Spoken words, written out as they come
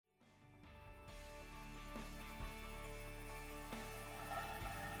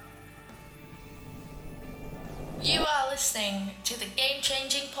You are listening to the Game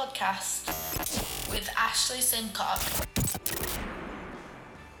Changing Podcast with Ashley Simcock.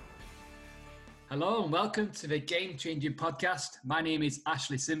 Hello and welcome to the Game Changing Podcast. My name is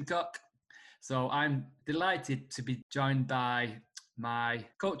Ashley Simcock. So I'm delighted to be joined by my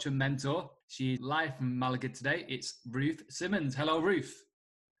coach and mentor. She's live from Malaga today. It's Ruth Simmonds. Hello, Ruth.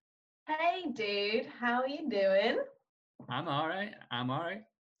 Hey, dude. How are you doing? I'm all right.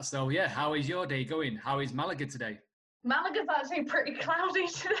 So yeah, how is your day going? How is Malaga today? Malaga's actually pretty cloudy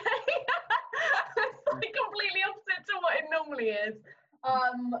today. It's like completely opposite to what it normally is.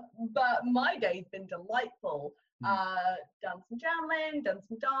 But my day's been delightful. Done some journaling, done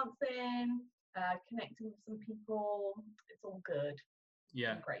some dancing, connecting with some people. It's all good.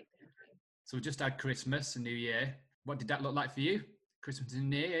 Yeah. Great. So we just had Christmas and New Year. What did that look like for you? Christmas and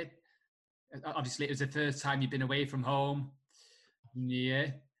New Year? Obviously, it was the first time you've been away from home. New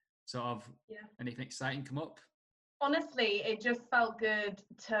Year. Sort of, anything exciting come up? Honestly, it just felt good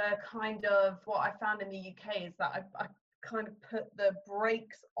to kind of, what I found in the UK is that I kind of put the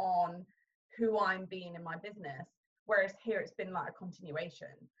brakes on who I'm being in my business, whereas here it's been like a continuation.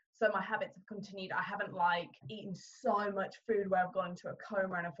 So my habits have continued. I haven't eaten so much food where I've gone into a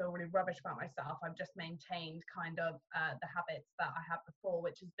coma and I feel really rubbish about myself. I've just maintained kind of the habits that I had before,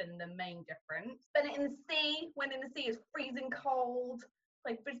 which has been the main difference. Spent it in the sea. Went in the sea. It's freezing cold.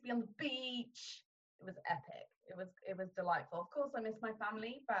 Played frisbee on the beach. It was epic. It was delightful. Of course, I miss my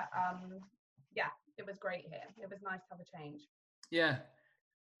family, but it was great here. It was nice to have a change. Yeah.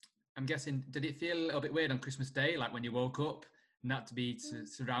 I'm guessing, did it feel a little bit weird on Christmas Day, like when you woke up, not to be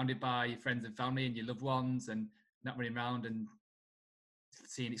surrounded by your friends and family and your loved ones and not running around and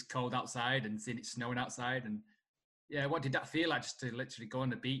seeing it's cold outside and seeing it snowing outside? And yeah, what did that feel like, just to literally go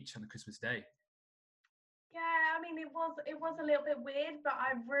on the beach on a Christmas Day? Yeah, I mean, it was a little bit weird, but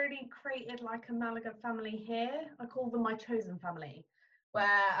I've really created like a Malaga family here. I call them my chosen family,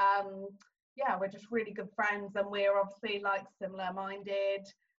 where we're just really good friends, and we're obviously like similar minded.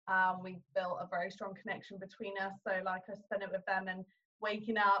 We built a very strong connection between us. So like I spent it with them, and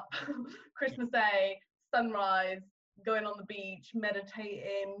waking up Christmas Day, sunrise, going on the beach,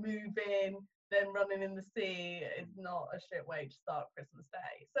 meditating, moving, then running in the sea is not a shit way to start Christmas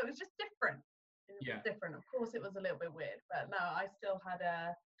Day. So it was just different. It was different. Of course, it was a little bit weird, but no, I still had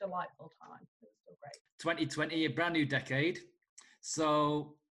a delightful time. It was still great. 2020, a brand new decade.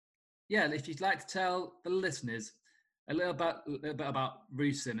 So, yeah, if you'd like to tell the listeners a little bit about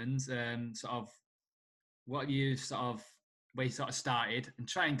Ruth Simmonds, sort of what you where you sort of started, and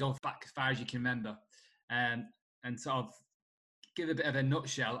try and go back as far as you can remember, and sort of give a bit of a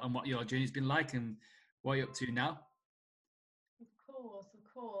nutshell on what your journey's been like and what you're up to now. Of course.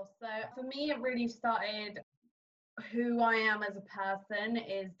 So for me, it really started, who I am as a person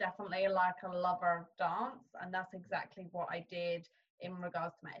is definitely like a lover of dance, and that's exactly what I did in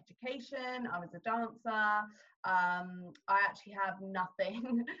regards to my education. I was a dancer. I actually have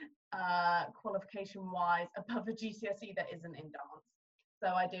nothing qualification wise above a GCSE that isn't in dance. So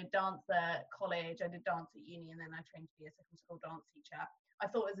I did dance at college, I did dance at uni, and then I trained to be a secondary school dance teacher. I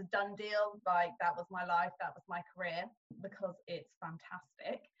thought it was a done deal, like that was my life, that was my career, because it's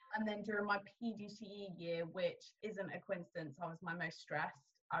fantastic. And then during my PGCE year, which isn't a coincidence, I was my most stressed,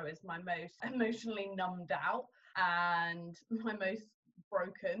 I was my most emotionally numbed out, and my most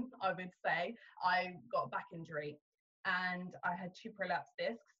broken, I would say. I got a back injury and I had 2 prolapsed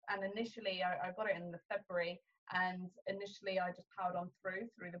discs, and initially I got it in the February. And initially I just powered on through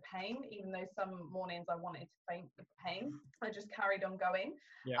the pain, even though some mornings I wanted to faint with the pain. I just carried on going.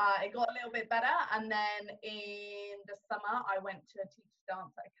 It got a little bit better, and then in the summer I went to teach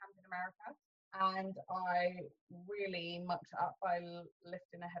dance at a camp in America, and I really mucked it up by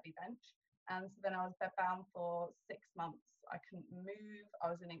lifting a heavy bench. And so then I was bedbound for 6 months. I couldn't move. I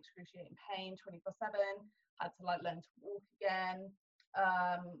was in excruciating pain 24/7. Had to learn to walk again.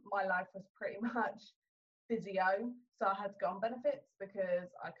 My life was pretty much physio, so I had to go on benefits because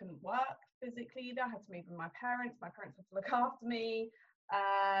I couldn't work physically either. I had to move with my parents had to look after me,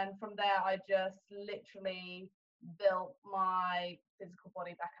 and from there I just literally built my physical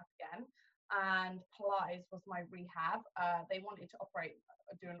body back up again. And Pilates was my rehab. They wanted to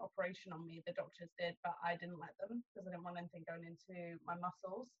do an operation on me, the doctors did, but I didn't let them because I didn't want anything going into my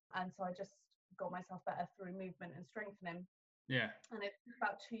muscles. And so I just got myself better through movement and strengthening. Yeah. And it took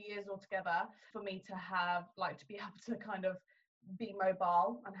about 2 years altogether for me to have, to be able to kind of be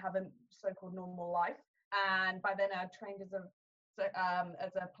mobile and have a so-called normal life. And by then I trained as a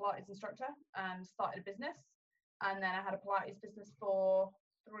Pilates instructor and started a business. And then I had a Pilates business for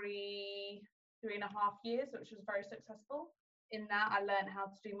three and a half years, which was very successful. in that, I learned how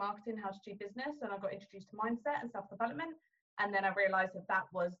to do marketing, how to do business, and I got introduced to mindset and self-development. And then I realized that that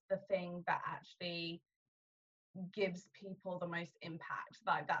was the thing that actually gives people the most impact.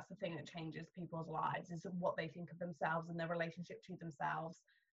 Like, that's the thing that changes people's lives, is what they think of themselves and their relationship to themselves.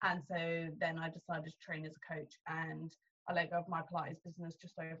 And so then I decided to train as a coach, and I let go of my Pilates business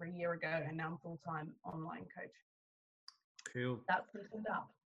just over a year ago, and now I'm full-time online coach. Cool. That's summed up.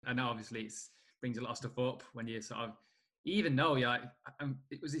 I know obviously it brings a lot of stuff up when you sort of, even though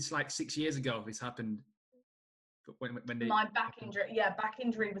it's like 6 years ago this happened. When my back injury, back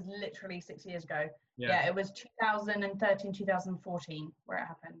injury was literally 6 years ago. Yeah, it was 2013, 2014 where it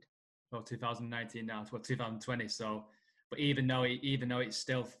happened. Well, 2019 now, it's 2020. So, but even though it's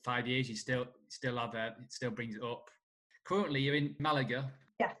still 5 years, you still have it still brings it up. Currently, you're in Malaga.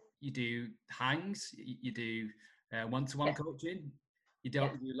 Yes. You do hangs. You do one-to-one coaching. You do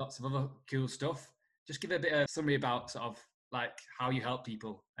lots of other cool stuff. Just give a bit of summary about sort of like how you help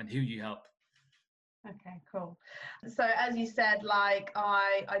people and who you help. Okay, cool. So as you said, like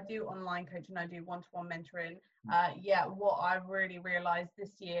I do online coaching, I do one-to-one mentoring. What I really realized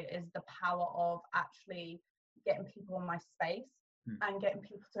this year is the power of actually getting people in my space and getting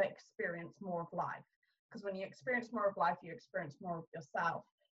people to experience more of life. Because when you experience more of life, you experience more of yourself.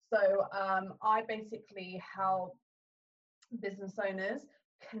 So I basically help business owners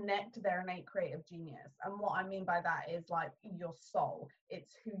connect their innate creative genius. And what I mean by that is like your soul.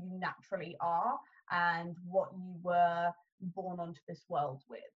 It's who you naturally are and what you were born onto this world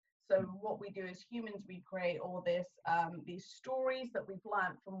with. So what we do as humans, we create all this these stories that we've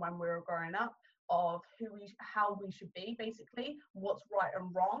learned from when we were growing up of how we should be, basically what's right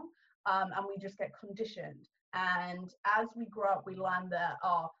and wrong, and we just get conditioned. And as we grow up, we learn that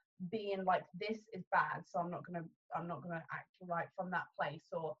being like this is bad, so I'm not gonna act right from that place.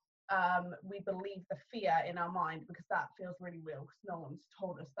 Or we believe the fear in our mind because that feels really real, because no one's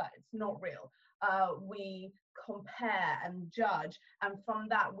told us that it's not real. We compare and judge, and from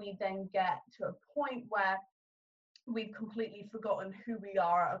that we then get to a point where we've completely forgotten who we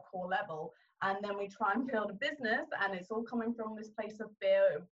are at a core level, and then we try and build a business, and it's all coming from this place of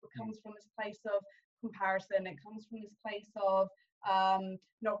fear. It comes from this place of comparison. It comes from this place of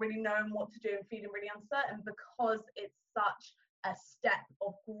not really knowing what to do and feeling really uncertain, because it's such a step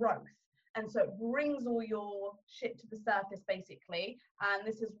of growth. And so it brings all your shit to the surface, basically. And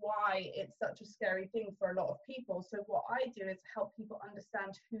this is why it's such a scary thing for a lot of people. So what I do is help people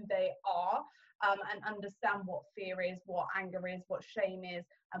understand who they are, and understand what fear is, what anger is, what shame is,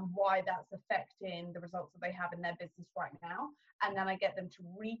 and why that's affecting the results that they have in their business right now. And then I get them to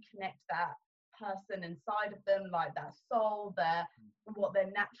reconnect that person inside of them, like that soul, what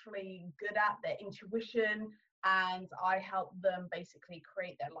they're naturally good at, their intuition, and I help them basically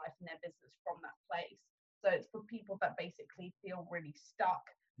create their life and their business from that place. So it's for people that basically feel really stuck,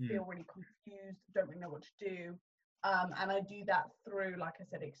 feel really confused, don't really know what to do. And I do that through, like I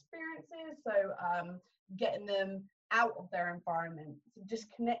said, experiences. So getting them out of their environment, so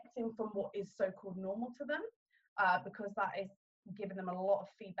disconnecting from what is so-called normal to them, because that is giving them a lot of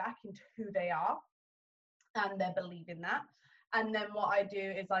feedback into who they are, and they're believing that. And then what I do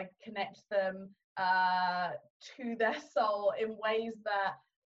is I connect them to their soul in ways that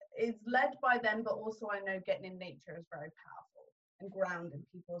is led by them, but also I know getting in nature is very powerful, and grounding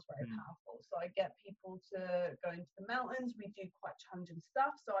people is very powerful. So I get people to go into the mountains. We do quite challenging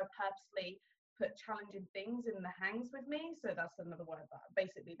stuff, so I purposely put challenging things in the hangs with me. So that's another word, that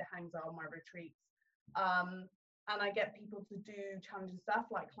basically the hangs are my retreats. And I get people to do challenging stuff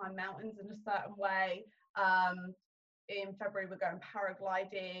like climb mountains in a certain way. In February we're going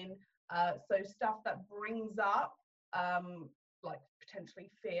paragliding, so stuff that brings up like potentially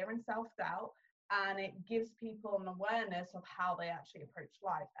fear and self-doubt, and it gives people an awareness of how they actually approach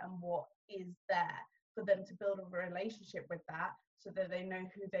life and what is there for them to build a relationship with that, so that they know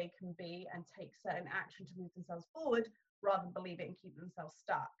who they can be and take certain action to move themselves forward, rather than believe it and keep themselves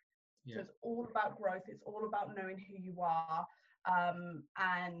stuck. So it's all about growth. It's all about knowing who you are,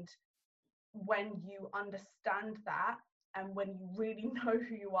 and when you understand that, and when you really know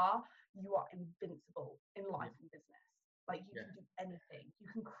who you are invincible in life and business. Like you can do anything, you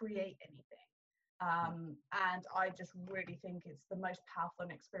can create anything. And I just really think it's the most powerful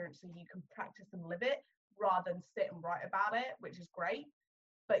experience, so you can practice and live it rather than sit and write about it, which is great,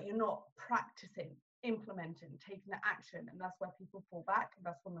 but you're not practicing, implementing, taking the action, and that's where people fall back. And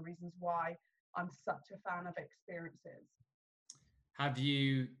that's one of the reasons why I'm such a fan of experiences. Have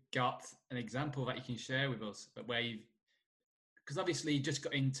you got an example that you can share with us, but where you've, because obviously you just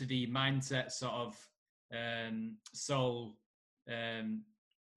got into the mindset sort of soul,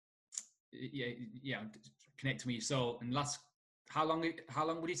 connecting with your soul, and last How long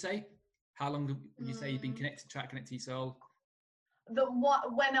would you say? How long would you say you've been Mm, trying to connect to your soul?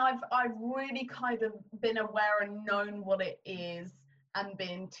 when I've really kind of been aware and known what it is and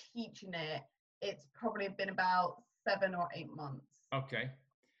been teaching it, it's probably been about 7 or 8 months. Okay.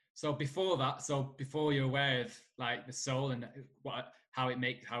 So before that, before you're aware of like the soul and how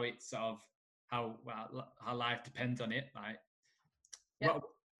it sort of how life depends on it, like Yep. what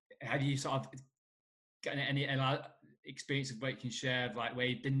have you sort of gotten any experience of what you can share of like where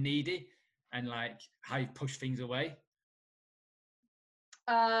you've been needy and like how you've pushed things away?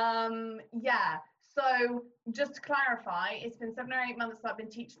 Yeah. So just to clarify, it's been 7 or 8 months that I've been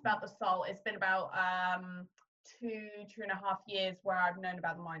teaching about the soul. It's been about 2.5 years where I've known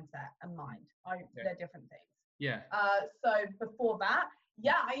about the mindset and mind. They're different things. Yeah. So before that,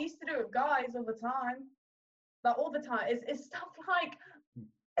 yeah, I used to do it with guys all the time. But all the time, it's stuff like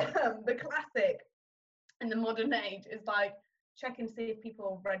the classic in the modern age is like check and see if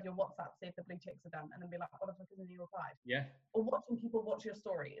people read your WhatsApp, see if the blue ticks are done, and then be like, what the fuck isn't you replied? Yeah. Or watching people watch your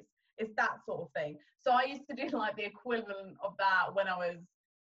stories. It's that sort of thing. So I used to do like the equivalent of that when I was,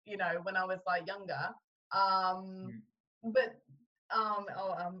 like younger. But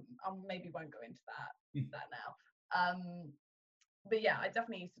I maybe won't go into that now. But yeah, I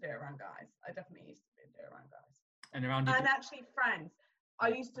definitely used to do it around guys. And around you. And actually friends. I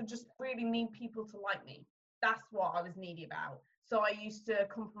used to just really need people to like me. That's what I was needy about. So I used to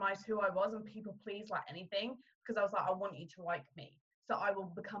compromise who I was and people please like anything because I was like, I want you to like me. So I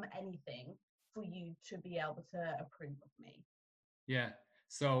will become anything for you to be able to approve of me. Yeah.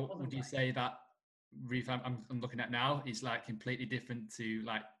 So would you Right. say that Ruth I'm looking at now is like completely different to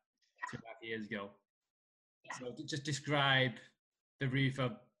like 2.5 years ago? Yeah. So just describe the Ruth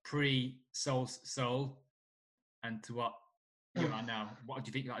of pre-soul and to what you are now. What do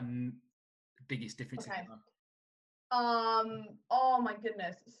you think like the biggest difference is? Okay. Oh my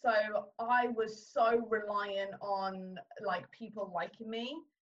goodness. So I was so reliant on like people liking me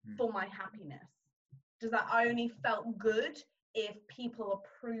for my happiness. Does that I only felt good if people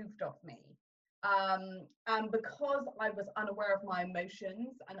approved of me. And because I was unaware of my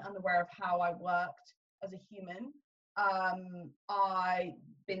emotions and unaware of how I worked as a human, I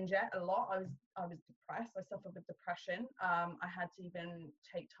binge ate a lot. I was depressed. I suffered with depression. I had to even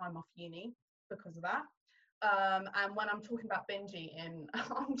take time off uni because of that. And when I'm talking about binge eating,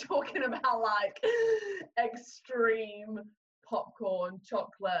 I'm talking about like extreme popcorn,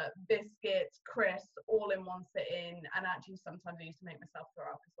 chocolate, biscuits, crisps, all in one sitting. And actually, sometimes I used to make myself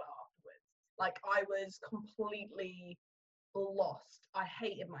throw up as well afterwards. Like I was completely lost. I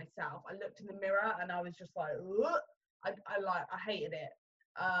hated myself. I looked in the mirror and I was just like, ugh. I hated it.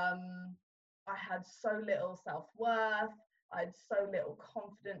 I had so little self-worth. I had so little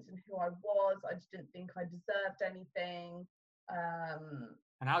confidence in who I was. I just didn't think I deserved anything.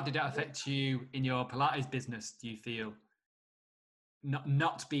 And how did that affect you in your Pilates business, do you feel?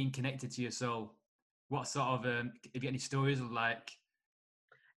 Not being connected to your soul. What sort of have you got any stories of like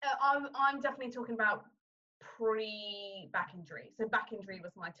I'm definitely talking about pre-back injury. So back injury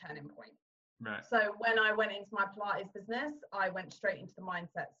was my turning point. right. So when I went into my Pilates business, I went straight into the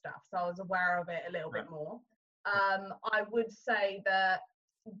mindset stuff. So I was aware of it a little bit more. I would say that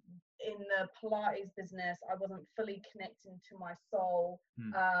in the Pilates business, I wasn't fully connecting to my soul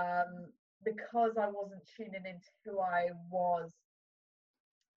because I wasn't tuning into who I was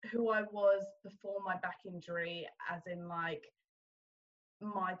before my back injury, as in like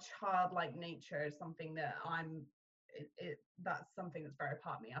my childlike nature is something that that's something that's very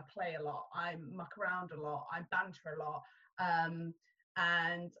part of me. I play a lot, I muck around a lot, I banter a lot,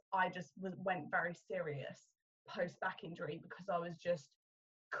 and I just went very serious post back injury because I was just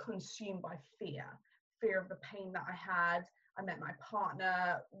consumed by fear of the pain that I had. I met my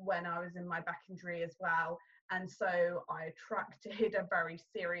partner when I was in my back injury as well, and so I attracted a very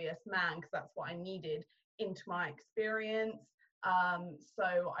serious man because that's what I needed into my experience.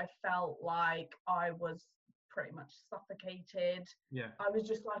 So I felt like I was pretty much suffocated. Yeah. I was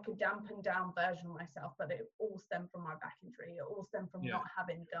just like a dampened down version of myself, but it all stemmed from my back injury. It all stemmed from not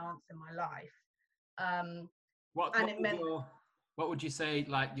having dance in my life. What would you say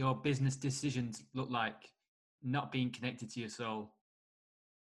like your business decisions look like not being connected to your soul?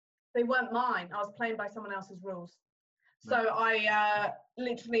 They weren't mine. I was playing by someone else's rules. So I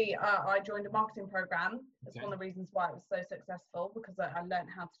literally I joined a marketing program. That's one of the reasons why it was so successful, because I learned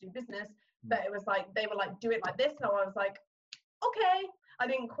how to do business. But it was like they were like, do it like this. So I was like, okay. I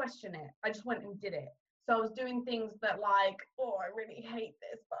didn't question it. I just went and did it. So I was doing things that like, oh, I really hate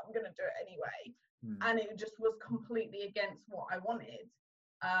this, but I'm gonna do it anyway. And it just was completely against what I wanted.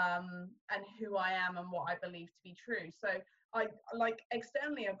 and who I am and what I believe to be true. So I like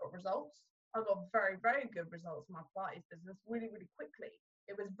externally, I got results. I got very, very good results in my Pilates business really, really quickly.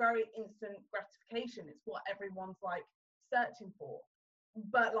 It was very instant gratification. It's what everyone's like searching for.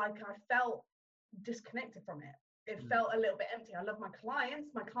 But like I felt disconnected from it. It felt a little bit empty. I love my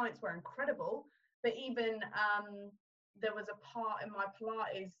clients. My clients were incredible. But even there was a part in my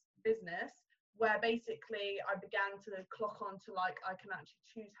Pilates business where basically I began to clock on to like I can actually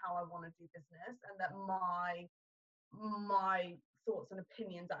choose how I want to do business, and that my thoughts and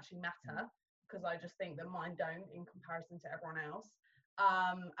opinions actually matter, because I just think that mine don't in comparison to everyone else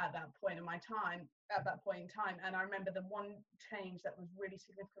at that point in time. And I remember the one change that was really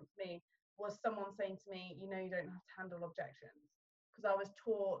significant for me was someone saying to me, you know, you don't have to handle objections. Because I was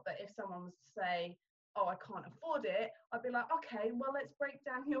taught that if someone was to say, oh, I can't afford it, I'd be like, okay, well, let's break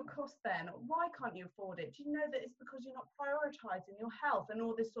down your cost then. Why can't you afford it? Do you know that it's because you're not prioritizing your health and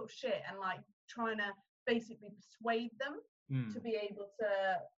all this sort of shit, and like trying to basically persuade them to be able to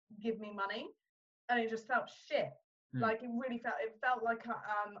give me money? And it just felt shit. Like it felt like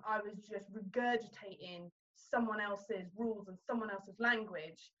I was just regurgitating someone else's rules and someone else's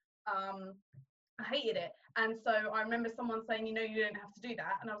language. I hated it. And so I remember someone saying, you know, you don't have to do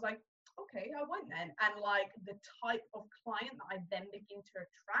that. And I was like, okay, I won't then. And like the type of client that I then begin to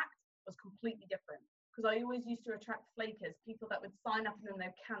attract was completely different, because I always used to attract flakers, people that would sign up and then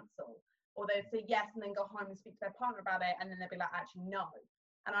they'd cancel, or they'd say yes and then go home and speak to their partner about it, and then they'd be like, actually no.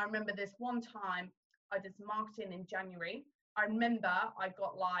 And I remember this one time I did some marketing in January. I remember I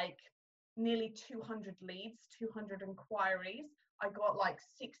got like nearly 200 leads, 200 inquiries. I got like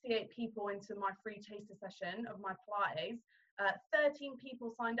 68 people into my free taster session of my Pilates. 13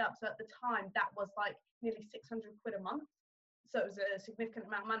 people signed up. So at the time, that was like nearly 600 quid a month. So it was a significant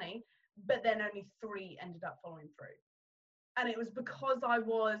amount of money, but then only 3 ended up following through. And it was because I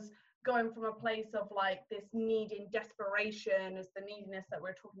was going from a place of like this needing desperation as the neediness that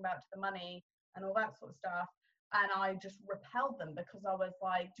we're talking about to the money and all that sort of stuff. And I just repelled them because I was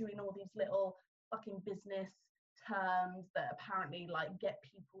like doing all these little fucking business terms that apparently like get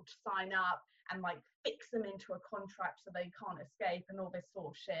people to sign up and like fix them into a contract so they can't escape and all this sort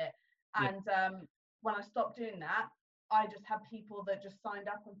of shit. And when I stopped doing that, I just had people that just signed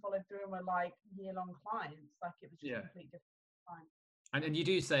up and followed through and were like year-long clients. Like it was just completely different time. And you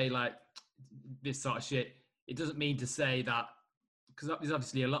do say like this sort of shit. It doesn't mean to say that, because there's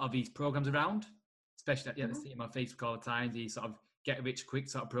obviously a lot of these programs around, especially I see them on Facebook all the time. These sort of get rich quick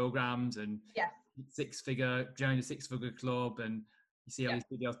sort of programs and join the 6-figure club, and you see all these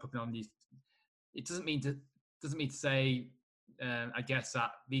videos popping on these. It doesn't mean to say, I guess,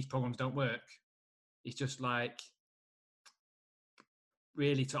 that these programs don't work. It's just like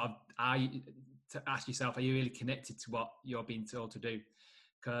really sort of to ask yourself, are you really connected to what you're being told to do?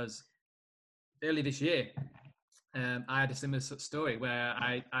 Because early this year, I had a similar story where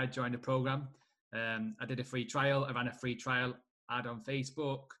I joined a program. I did a free trial. I ran a free trial ad on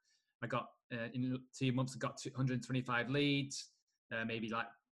Facebook. I got in 2 months, I got 125 leads, maybe like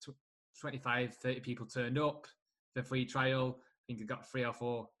 25, 30 people turned up for free trial. I think I got 3 or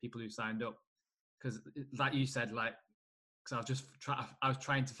 4 people who signed up. Because like you said, like, because I was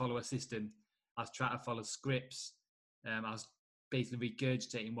trying to follow a system. I was trying to follow scripts. I was basically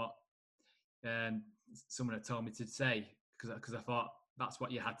regurgitating what someone had told me to say, because I thought that's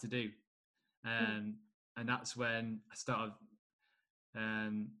what you had to do. And that's when I started, so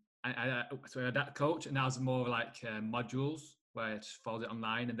I had that coach, and that was more like modules where I just followed it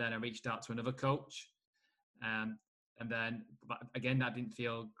online, and then I reached out to another coach. And then, but again, that didn't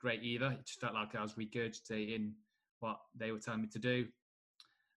feel great either. It just felt like I was regurgitating what they were telling me to do.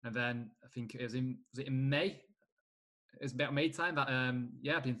 And then I think was it in May? It was about May time that,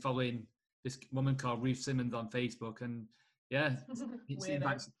 I've been following this woman called Ruth Simmonds on Facebook, and it seems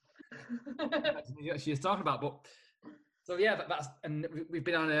like what she was talking about. But so that's, and we've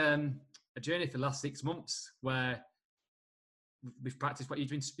been on a journey for the last 6 months where we've practiced what you've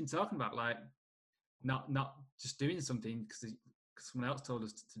been talking about, like not just doing something because someone else told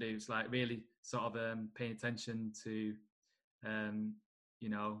us to do. It's like really sort of paying attention to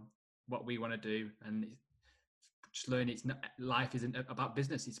what we want to do, and just learn life isn't about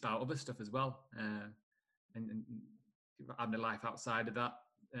business, it's about other stuff as well, and having a life outside of that,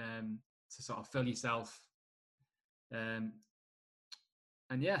 to sort of fill yourself,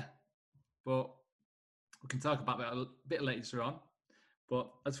 but we can talk about that a bit later on.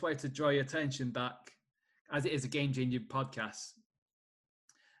 But I just wanted to draw your attention back, as it is a game-changing podcast.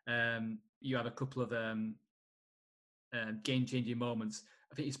 You had a couple of game-changing moments.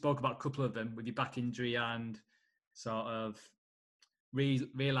 I think you spoke about a couple of them with your back injury and sort of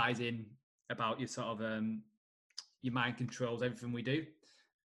realizing about your sort of your mind controls everything we do.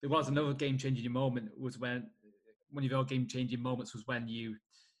 There was another game changing moment was when one of your game changing moments was when you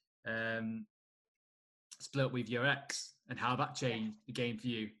split up with your ex and how that changed the game for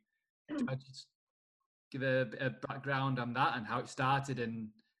you. Can I just give a background on that and how it started? And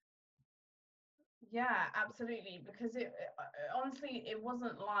Yeah, absolutely. Because honestly, it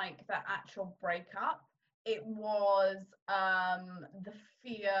wasn't like the actual breakup. It was the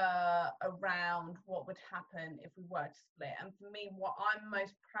fear around what would happen if we were to split. And for me, what I'm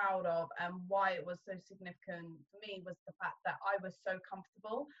most proud of and why it was so significant for me was the fact that I was so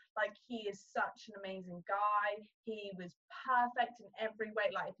comfortable. Like, he is such an amazing guy. He was perfect in every way.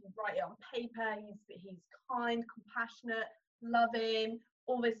 Like, if you write it on paper, he's kind, compassionate, loving,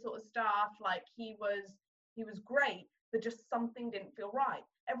 all this sort of stuff. Like, he was great, but just something didn't feel right.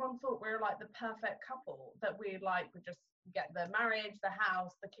 Everyone thought we were like the perfect couple, that we like would just get the marriage, the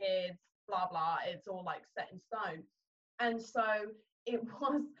house, the kids, blah blah, it's all like set in stone. And so it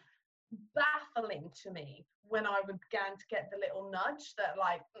was baffling to me when I began to get the little nudge that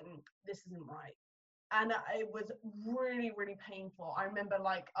like, this isn't right. And it was really, really painful. I remember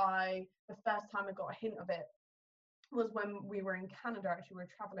like the first time I got a hint of it was when we were in Canada. Actually, we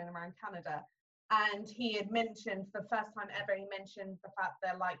were traveling around Canada, and he had mentioned, for the first time ever, he mentioned the fact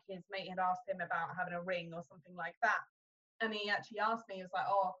that like his mate had asked him about having a ring or something like that. And he actually asked me, he was like,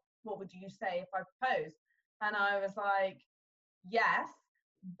 oh, what would you say if I proposed? And I was like, yes,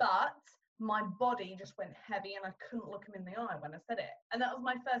 but my body just went heavy and I couldn't look him in the eye when I said it. And that was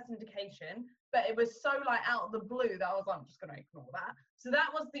my first indication, but it was so like out of the blue that I was like, I'm just going to ignore that. So that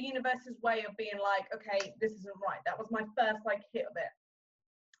was the universe's way of being like, okay, this isn't right. That was my first like hit of it.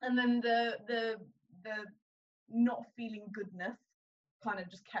 And then the not feeling goodness kind of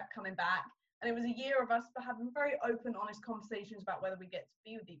just kept coming back. And it was a year of us having very open, honest conversations about whether we get to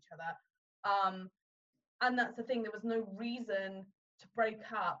be with each other. And that's the thing, there was no reason to break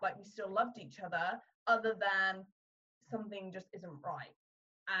up. Like, we still loved each other than something just isn't right.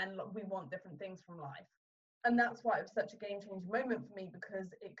 And we want different things from life. And that's why it was such a game-changing moment for me,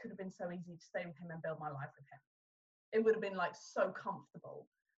 because it could have been so easy to stay with him and build my life with him. It would have been like so comfortable.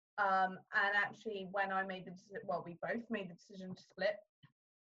 And actually, when I made the decision, well, we both made the decision to split,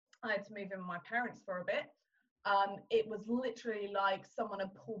 I had to move in with my parents for a bit. It was literally like someone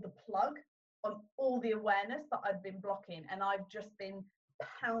had pulled the plug on all the awareness that I'd been blocking, and I've just been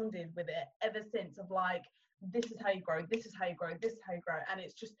pounded with it ever since, of like, this is how you grow, this is how you grow, this is how you grow. And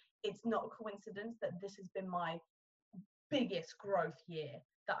it's not a coincidence that this has been my biggest growth year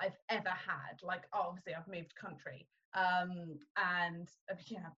that I've ever had. Like, obviously I've moved country, and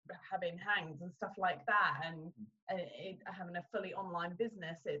having hangs and stuff like that, and having a fully online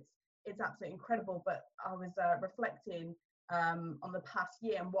business, it's absolutely incredible. But I was reflecting on the past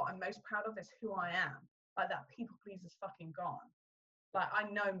year, and what I'm most proud of is who I am. Like, that people pleaser's fucking gone. Like,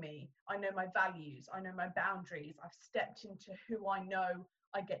 I know me, I know my values, I know my boundaries. I've stepped into who I know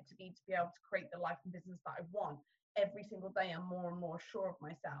I get to be able to create the life and business that I want. Every single day I'm more and more sure of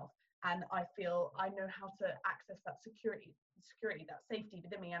myself, and I feel I know how to access that security, that safety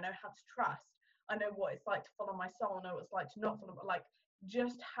within me. I know how to trust. I know what it's like to follow my soul. I know what it's like to not follow, but like,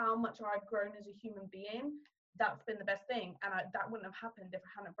 just how much I've grown as a human being. That's been the best thing. And that wouldn't have happened if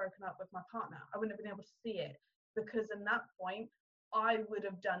I hadn't broken up with my partner. I wouldn't have been able to see it, because in that point I would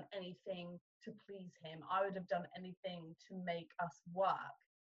have done anything to please him. I would have done anything to make us work.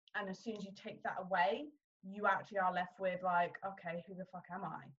 And as soon as you take that away, you actually are left with like, okay, who the fuck am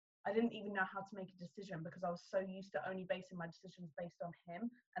I? I didn't even know how to make a decision, because I was so used to only basing my decisions based on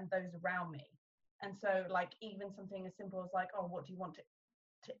him and those around me. And so like, even something as simple as like, oh, what do you want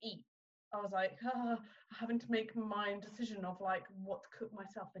to eat? I was like, having to make my decision of like what to cook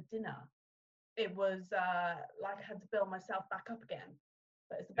myself for dinner. It was like I had to build myself back up again.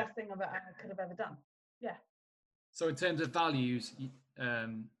 But it's the best thing I could have ever done. Yeah. So in terms of values,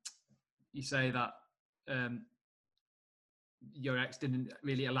 you say that your ex didn't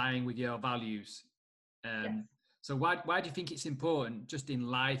really align with your values. Yes. So why do you think it's important, just in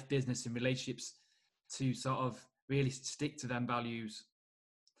life, business, and relationships, to sort of really stick to them values?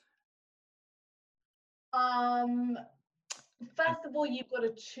 First of all, you've got to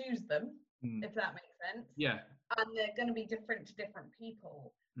choose them, if that makes sense. Yeah. And they're going to be different to different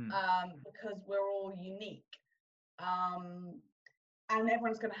people, because we're all unique. And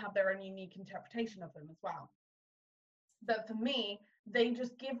everyone's going to have their own unique interpretation of them as well. But for me, they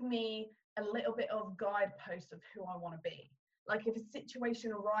just give me a little bit of guidepost of who I want to be. Like, if a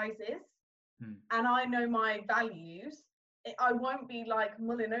situation arises and I know my values, I won't be like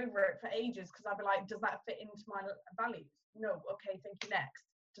mulling over it for ages because I'll be like, does that fit into my values? No. Okay, thank you. Next.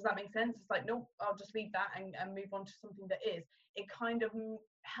 Does that make sense? It's like, nope, I'll just leave that and move on to something that is. It kind of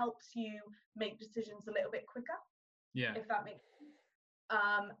helps you make decisions a little bit quicker. Yeah. If that makes sense.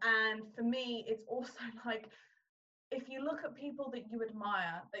 And for me, it's also like, if you look at people that you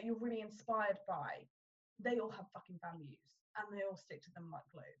admire, that you're really inspired by, they all have fucking values and they all stick to them like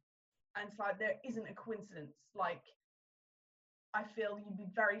glue. And it's like, there isn't a coincidence. Like, I feel you'd be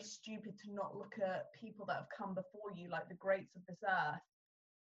very stupid to not look at people that have come before you, like the greats of this earth,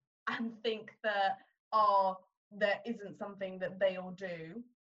 and think that, oh, there isn't something that they all do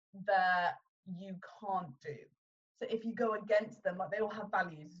that you can't do. So if you go against them, like, they all have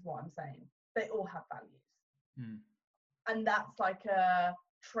values, is what I'm saying. They all have values. And that's like a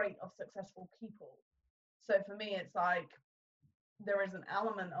trait of successful people. So for me, it's like, there is an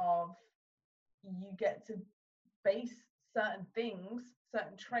element of, you get to base certain things,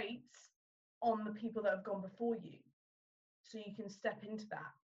 certain traits, on the people that have gone before you, so you can step into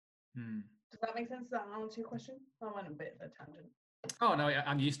that. Does that make sense? Does that answer your question? I went a bit of a tangent. Oh no,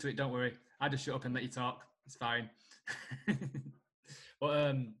 I'm used to it. Don't worry. I just shut up and let you talk. It's fine.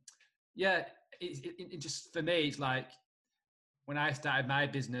 But yeah, it just, for me, it's like, when I started my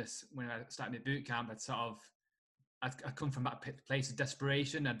business, when I started my boot camp, I'd come from that place of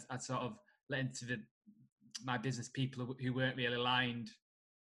desperation. I'd sort of let into my business people who weren't really aligned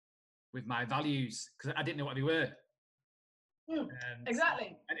with my values, because I didn't know what they were.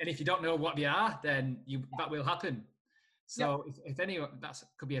 Exactly. And if you don't know what they are, then that will happen. So if anyone, that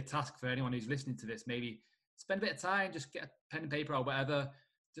could be a task for anyone who's listening to this, maybe spend a bit of time, just get a pen and paper or whatever,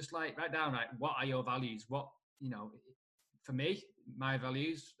 just like write down, like, what are your values? What, for me, my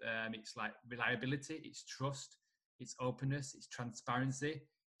values, it's like reliability, it's trust, it's openness, it's transparency.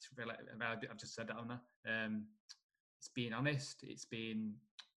 I've just said that on there. It's being honest, it's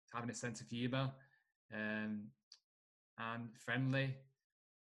having a sense of humor, and friendly.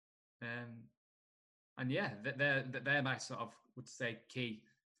 And yeah, they're my sort of, would say, key.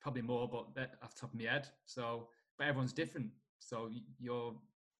 Probably more, but they're off the top of my head. So, but everyone's different. So your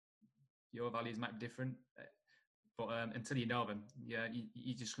values might be different. But until you know them,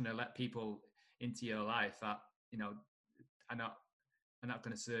 you're just going to let people into your life that are not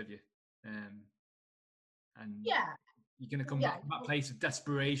going to serve you. And you're going to come back from that place of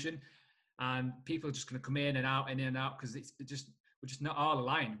desperation, and people are just going to come in and out, because we're just not all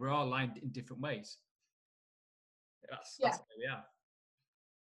aligned. We're all aligned in different ways. That's where we are.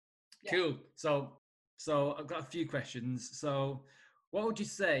 Yeah. Cool. So I've got a few questions. So what would you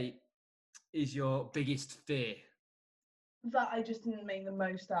say is your biggest fear? That I just didn't make the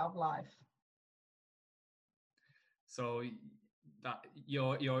most out of life. So that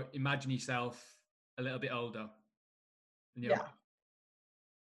you're imagine yourself a little bit older than your life.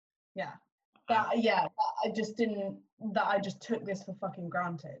 Yeah. That I just didn't, that I just took this for fucking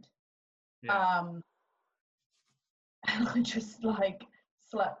granted. Yeah. I just like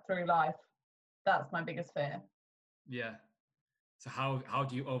slept through life. That's my biggest fear. Yeah. So how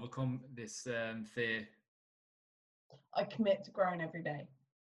do you overcome this fear? I commit to growing every day.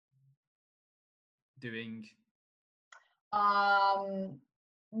 Doing?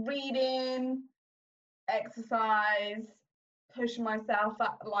 Reading, exercise, pushing myself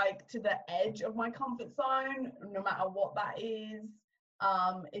to the edge of my comfort zone, no matter what that is.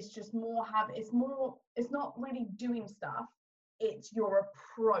 It's just more it's not really doing stuff, it's your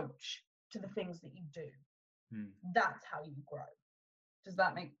approach to the things that you do. That's how you grow. Does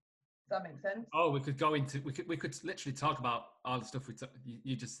that make sense? Oh, we could literally talk about all the stuff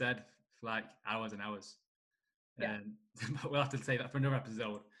you just said for like hours and hours. Yeah. But we'll have to say that for another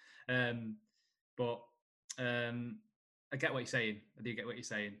episode. But I get what you're saying. I do get what you're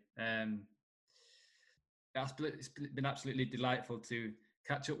saying. It's been absolutely delightful to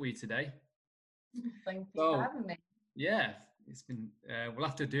catch up with you today. Thank you for having me. Yeah, it's been. We'll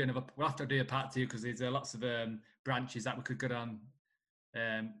have to do a part 2, because there's lots of branches that we could go on.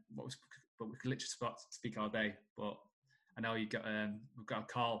 But we could literally speak all day. But I know we've got a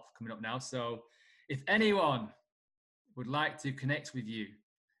call coming up now. So if anyone would like to connect with you,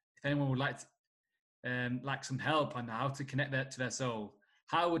 if anyone would like some help on how to connect to their soul,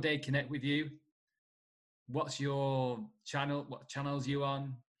 how would they connect with you? What's your channel? What channels are you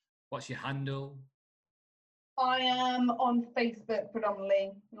on? What's your handle? I am on Facebook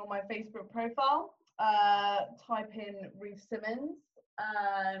predominantly, on my Facebook profile. Type in Ruth Simmonds,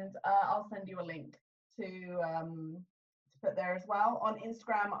 and I'll send you a link to put there as well. On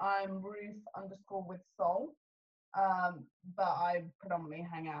Instagram, I'm Ruth_with_soul, but I predominantly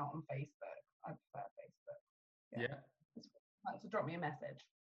hang out on Facebook. I prefer Facebook. Yeah. like to drop me a message.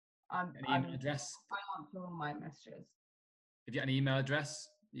 An email address? I answer all my messages. Have you got an email address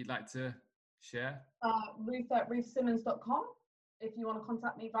you'd like to share? Ruth@ruthsimmons.com if you want to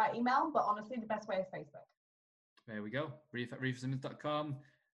contact me via email, but honestly, the best way is Facebook. There we go. Ruth@ruthsimmons.com,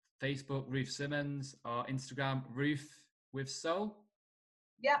 Facebook, Ruth Simmonds, or Instagram, Ruth with Soul.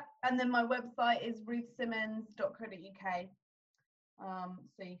 Yeah, and then my website is ruthsimmons.co.uk.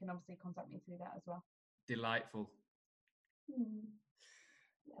 So you can obviously contact me through that as well. Delightful.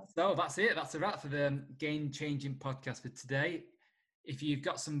 Yes. So that's it. That's a wrap for the Game Changing podcast for today. If you've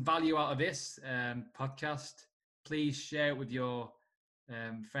got some value out of this podcast, please share it with your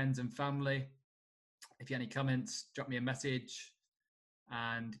friends and family. If you have any comments, drop me a message.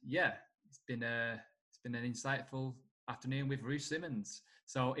 And yeah, it's been an insightful afternoon with Ruth Simmonds.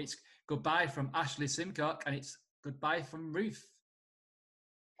 So it's goodbye from Ashley Simcock, and it's goodbye from Ruth.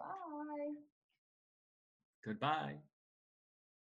 Bye. Goodbye.